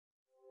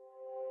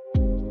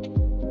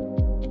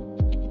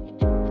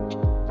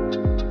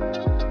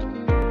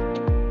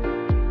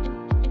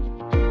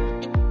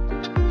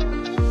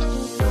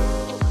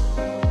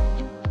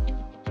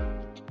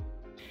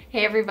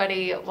Hey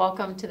everybody,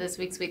 welcome to this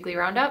week's weekly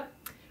roundup.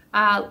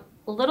 A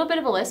little bit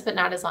of a list, but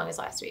not as long as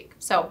last week.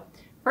 So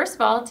first of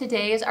all,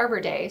 today is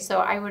Arbor Day. So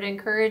I would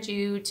encourage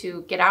you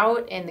to get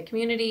out in the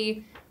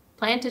community,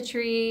 plant a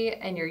tree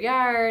in your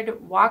yard,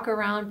 walk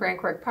around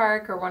Brancourt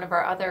Park or one of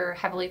our other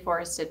heavily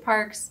forested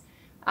parks.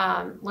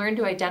 Learn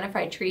to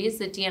identify trees.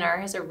 The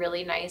DNR has a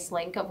really nice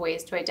link of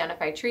ways to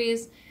identify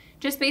trees.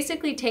 Just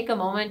basically take a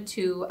moment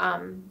to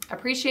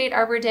appreciate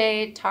Arbor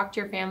Day, talk to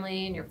your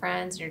family and your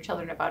friends and your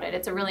children about it.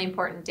 It's a really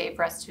important day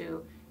for us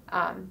to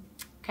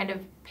kind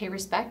of pay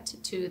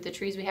respect to the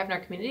trees we have in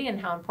our community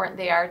and how important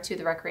they are to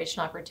the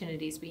recreational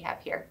opportunities we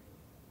have here.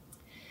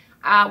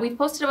 We've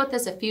posted about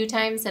this a few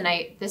times, and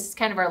this is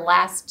kind of our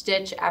last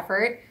ditch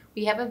effort.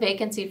 We have a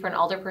vacancy for an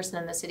alderperson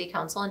in the City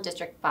Council in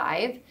District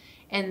 5,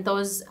 and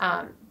those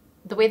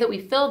the way that we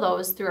fill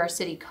those through our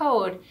city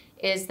code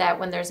is that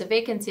when there's a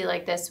vacancy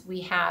like this, we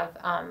have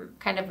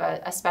kind of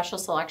a special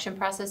selection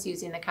process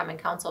using the Common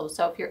Council.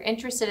 So if you're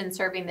interested in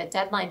serving, the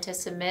deadline to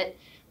submit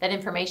that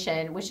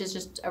information, which is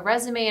just a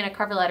resume and a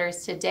cover letter,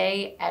 is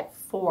today at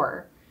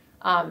 4.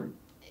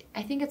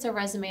 I think it's a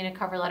resume and a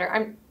cover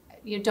letter.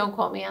 You don't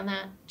quote me on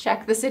that.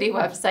 Check the city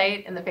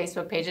website and the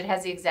Facebook page. It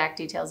has the exact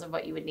details of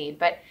what you would need,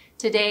 but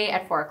today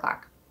at 4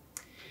 o'clock.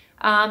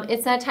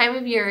 It's that time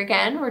of year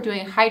again. We're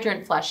doing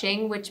hydrant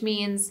flushing, which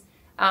means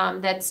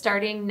that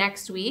starting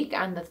next week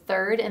on the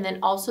 3rd and then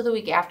also the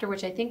week after,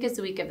 which I think is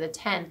the week of the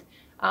 10th,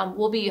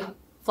 we'll be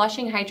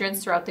flushing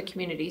hydrants throughout the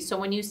community. So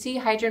when you see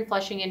hydrant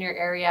flushing in your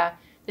area,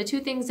 the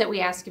 2 things that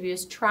we ask of you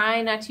is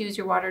try not to use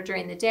your water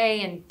during the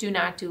day and do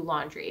not do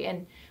laundry.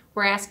 And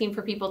we're asking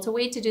for people to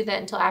wait to do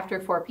that until after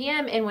 4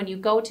 p.m. And when you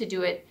go to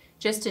do it,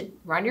 just to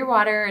run your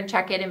water and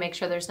check it and make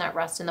sure there's not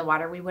rust in the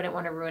water. We wouldn't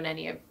want to ruin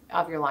any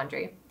of your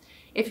laundry.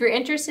 If you're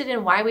interested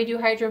in why we do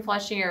hydrant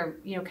flushing or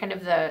kind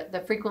of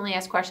the frequently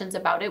asked questions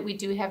about it, we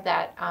do have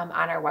that on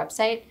our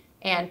website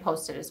and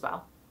posted as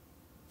well.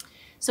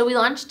 So we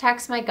launched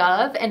Text My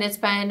Gov, and it's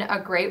been a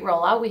great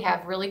rollout. We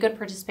have really good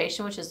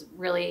participation, which is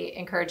really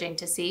encouraging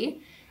to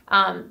see.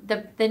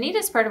 The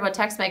neatest part about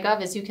Text My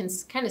Gov is you can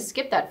kind of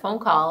skip that phone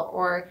call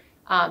or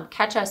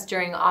catch us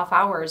during off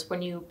hours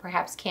when you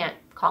perhaps can't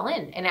call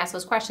in and ask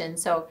those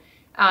questions. So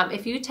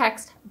if you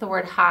text the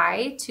word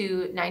HI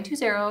to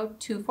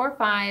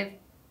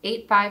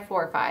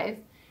 920-245-8545,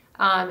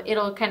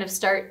 it'll kind of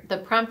start the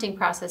prompting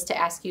process to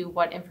ask you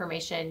what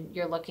information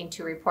you're looking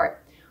to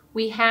report.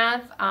 We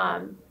have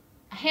a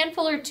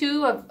handful or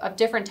 2 of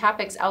different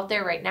topics out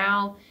there right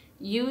now.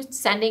 You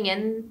sending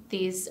in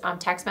these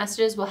text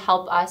messages will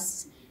help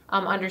us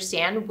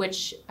understand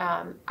which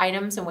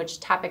items and which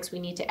topics we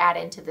need to add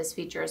into this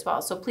feature as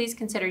well. So please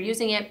consider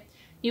using it.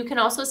 You can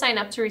also sign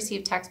up to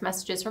receive text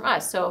messages from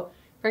us. So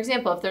for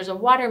example, if there's a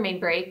water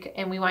main break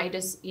and we want you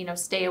to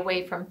stay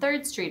away from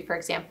 3rd Street, for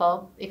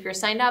example, if you're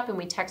signed up and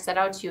we text that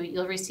out to you,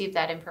 you'll receive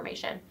that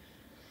information.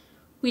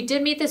 We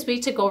did meet this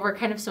week to go over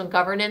kind of some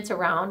governance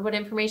around what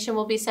information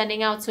we'll be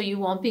sending out, so you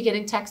won't be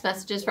getting text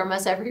messages from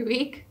us every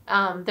week.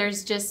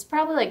 There's just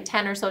probably like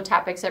 10 or so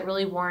topics that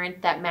really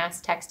warrant that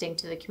mass texting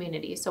to the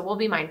community, so we'll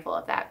be mindful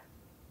of that.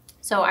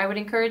 So I would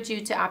encourage you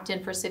to opt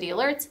in for city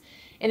alerts,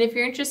 and if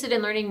you're interested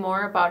in learning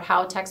more about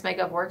how Text My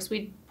Gov works,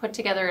 we put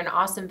together an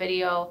awesome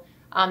video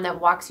that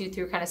walks you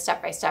through kind of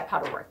step-by-step how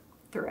to work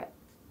through it.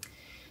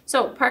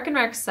 So Park and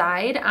Rec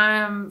side,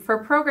 for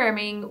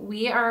programming,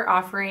 we are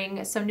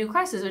offering some new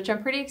classes, which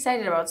I'm pretty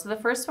excited about. So the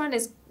first one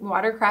is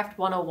Watercraft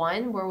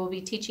 101, where we'll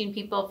be teaching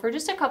people for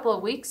just a couple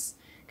of weeks,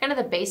 kind of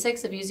the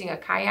basics of using a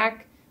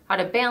kayak, how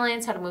to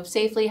balance, how to move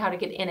safely, how to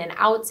get in and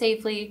out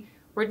safely.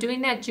 We're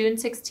doing that June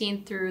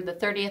 16th through the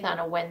 30th on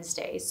a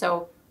Wednesday.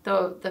 So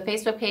the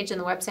Facebook page and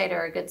the website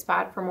are a good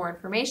spot for more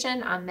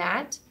information on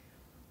that.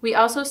 We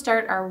also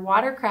start our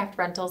watercraft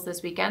rentals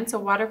this weekend. So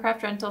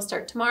watercraft rentals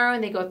start tomorrow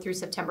and they go through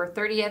September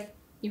 30th.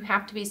 You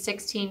have to be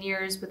 16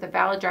 years with a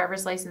valid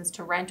driver's license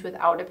to rent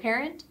without a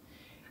parent.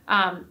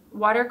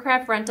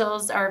 Watercraft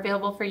rentals are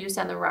available for use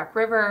on the Rock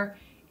River,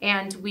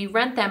 and we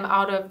rent them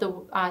out of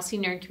the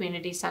Senior and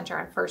Community Center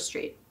on 1st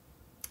Street.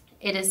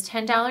 It is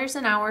 $10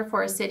 an hour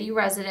for a city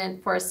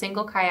resident for a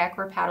single kayak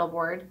or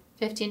paddleboard,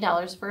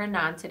 $15 for a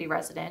non-city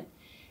resident,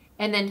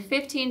 and then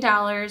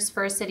 $15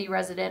 for a city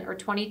resident or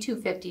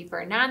 $22.50 for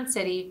a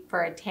non-city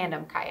for a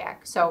tandem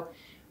kayak. So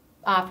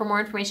for more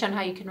information on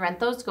how you can rent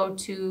those, go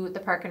to the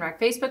Park and Rec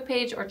Facebook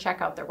page or check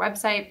out their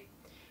website.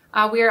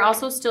 We are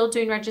also still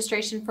doing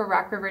registration for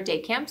Rock River Day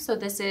Camp. So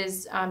this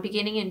is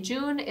beginning in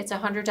June. It's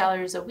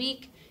 $100 a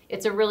week.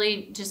 It's a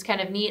really just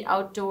kind of neat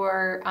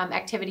outdoor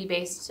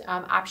activity-based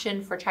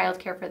option for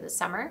childcare for the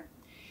summer.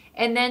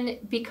 And then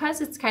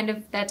because it's kind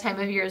of that time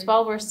of year as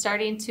well, we're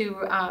starting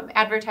to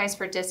advertise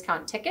for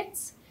discount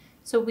tickets.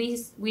 So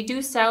we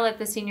do sell at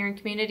the Senior and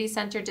Community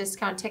Center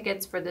discount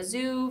tickets for the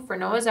zoo, for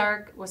Noah's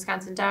Ark,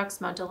 Wisconsin Ducks,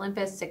 Mount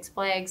Olympus, Six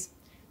Flags,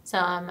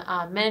 some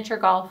miniature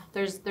golf.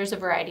 There's a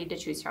variety to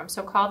choose from.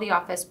 So call the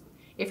office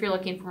if you're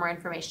looking for more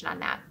information on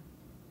that.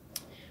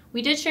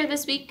 We did share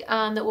this week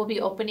that we'll be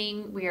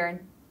opening, we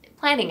are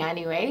planning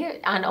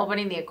anyway, on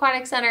opening the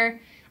Aquatic Center.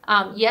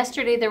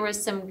 Yesterday there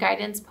was some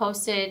guidance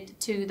posted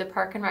to the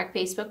Park and Rec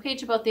Facebook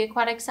page about the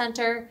Aquatic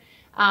Center.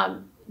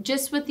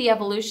 Just with the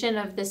evolution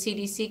of the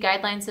CDC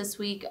guidelines this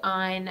week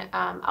on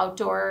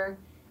outdoor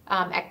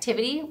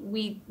activity,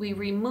 we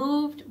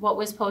removed what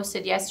was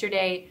posted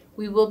yesterday.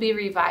 We will be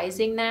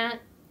revising that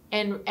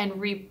and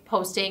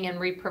reposting and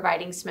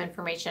re-providing some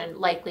information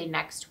likely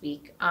next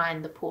week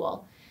on the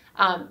pool.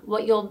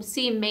 What you'll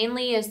see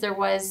mainly is there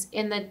was,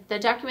 in the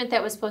document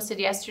that was posted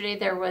yesterday,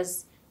 there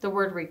was the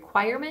word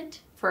requirement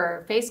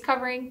for face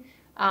covering.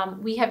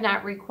 We have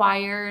not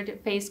required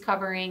face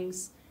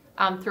coverings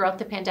throughout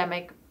the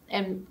pandemic,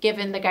 and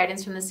given the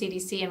guidance from the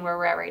CDC and where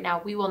we're at right now,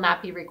 we will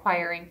not be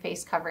requiring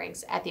face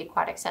coverings at the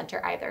Aquatic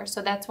Center either.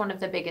 So that's one of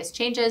the biggest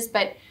changes,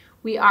 but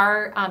we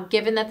are,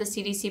 given that the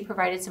CDC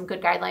provided some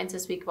good guidelines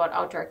this week about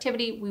outdoor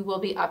activity, we will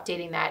be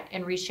updating that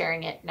and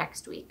resharing it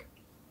next week.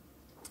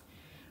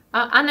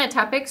 On that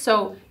topic,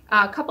 so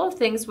a couple of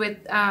things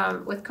with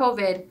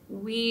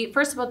COVID.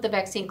 First about the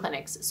vaccine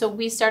clinics. So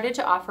we started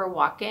to offer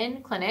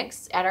walk-in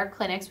clinics at our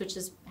clinics, which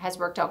has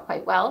worked out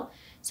quite well.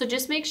 So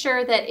just make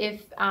sure that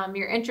if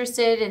you're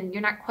interested and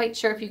you're not quite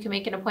sure if you can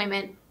make an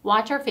appointment,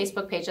 watch our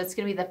Facebook page. That's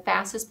going to be the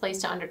fastest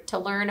place to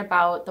learn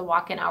about the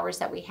walk-in hours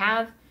that we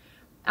have.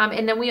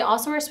 And then we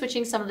also are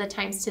switching some of the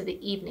times to the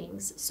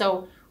evenings.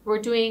 So we're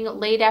doing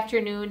late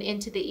afternoon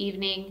into the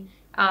evening,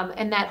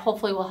 and that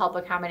hopefully will help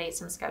accommodate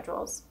some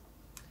schedules.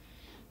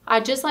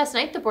 Just last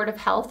night, the Board of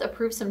Health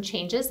approved some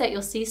changes that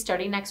you'll see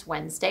starting next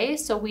Wednesday.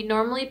 So we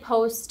normally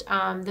post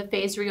the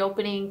phase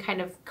reopening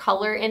kind of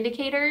color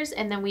indicators,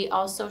 and then we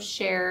also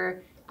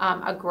share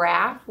a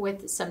graph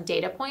with some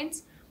data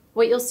points.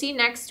 What you'll see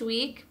next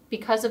week,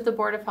 because of the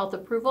Board of Health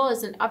approval,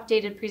 is an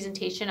updated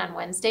presentation on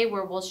Wednesday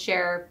where we'll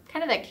share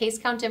kind of that case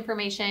count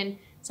information,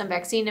 some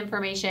vaccine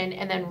information,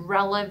 and then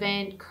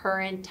relevant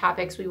current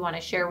topics we want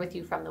to share with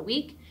you from the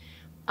week.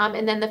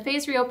 And then the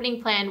phase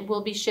reopening plan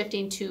will be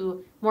shifting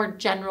to more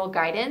general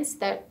guidance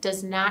that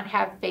does not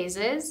have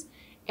phases,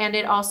 and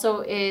it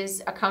also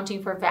is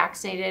accounting for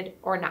vaccinated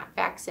or not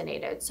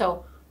vaccinated.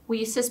 So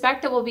we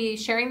suspect that we'll be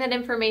sharing that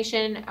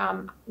information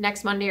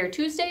next Monday or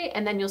Tuesday,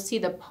 and then you'll see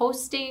the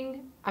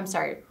posting.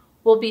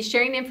 We'll be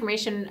sharing the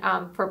information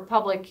for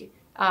public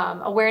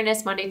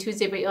awareness Monday,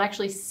 Tuesday, but you'll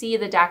actually see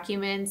the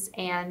documents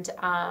and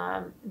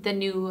the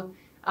new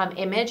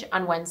image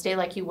on Wednesday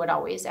like you would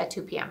always at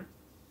 2 p.m.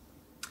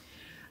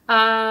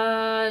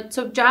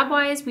 So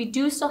job-wise, we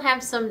do still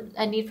have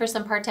a need for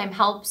some part-time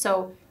help.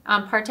 So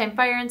part-time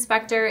fire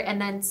inspector, and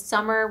then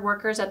summer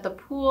workers at the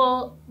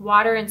pool,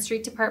 water and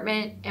street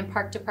department, and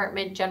park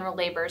department general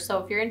labor. So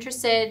if you're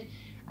interested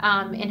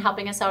in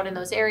helping us out in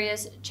those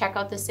areas, check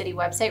out the city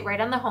website right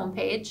on the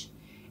homepage.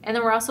 And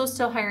then we're also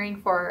still hiring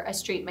for a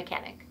street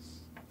mechanic.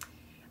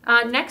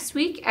 Next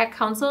week at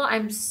council,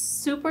 I'm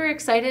super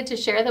excited to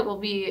share that we'll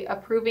be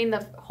approving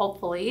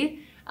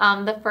hopefully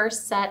the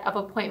first set of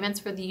appointments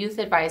for the Youth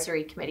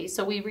Advisory Committee.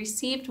 So we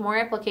received more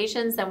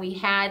applications than we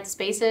had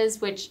spaces,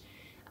 which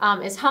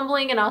is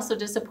humbling and also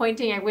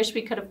disappointing. I wish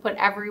we could have put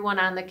everyone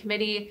on the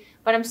committee,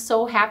 but I'm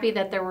so happy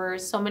that there were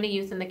so many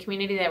youth in the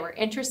community that were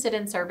interested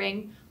in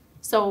serving.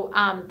 So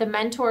the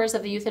mentors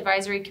of the Youth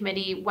Advisory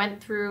Committee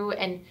went through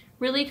and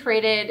really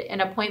created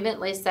an appointment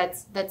list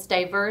that's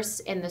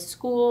diverse in the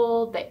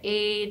school, the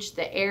age,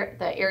 the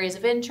areas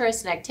of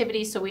interest and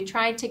activity. So we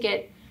tried to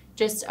get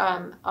just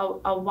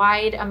a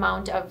wide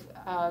amount of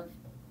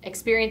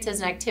experiences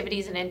and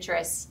activities and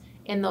interests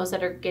in those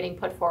that are getting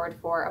put forward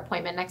for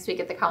appointment next week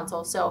at the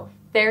council. So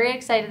very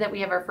excited that we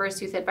have our first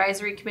Youth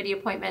Advisory Committee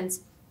appointments.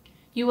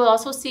 You will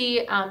also see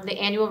the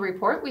annual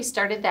report. We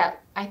started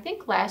that, I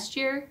think last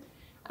year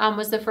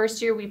was the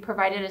first year we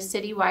provided a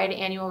citywide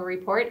annual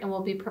report, and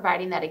we'll be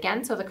providing that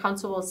again. So the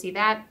council will see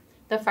that.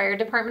 The fire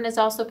department is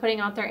also putting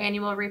out their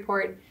annual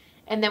report,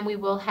 and then we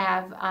will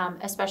have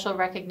a special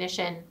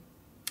recognition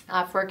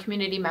for a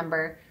community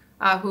member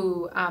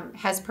who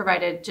has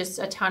provided just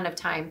a ton of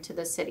time to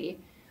the city.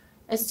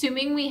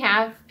 Assuming we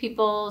have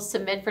people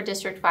submit for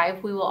District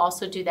 5, we will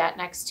also do that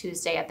next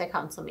Tuesday at the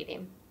council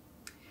meeting.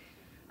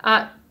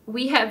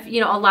 We have,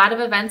 a lot of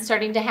events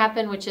starting to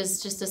happen, which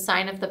is just a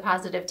sign of the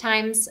positive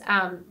times.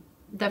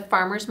 The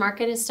farmers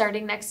market is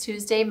starting next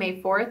Tuesday,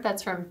 May 4th.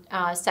 That's from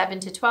 7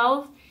 to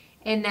 12.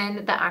 And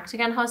then the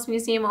Octagon House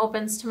Museum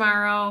opens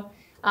tomorrow.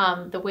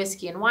 The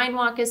Whiskey and Wine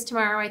Walk is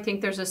tomorrow. I think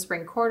there's a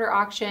spring quarter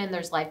auction.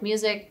 There's live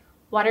music.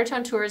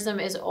 Watertown tourism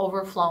is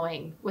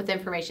overflowing with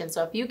information.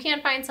 So if you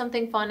can't find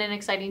something fun and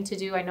exciting to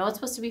do, I know it's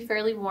supposed to be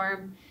fairly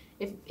warm.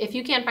 If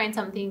you can't find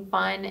something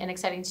fun and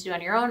exciting to do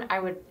on your own, I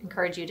would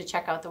encourage you to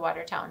check out the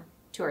Watertown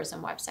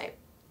tourism website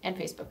and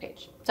Facebook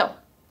page. So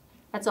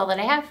that's all that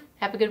I have.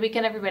 Have a good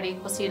weekend, everybody.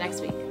 We'll see you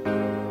next week.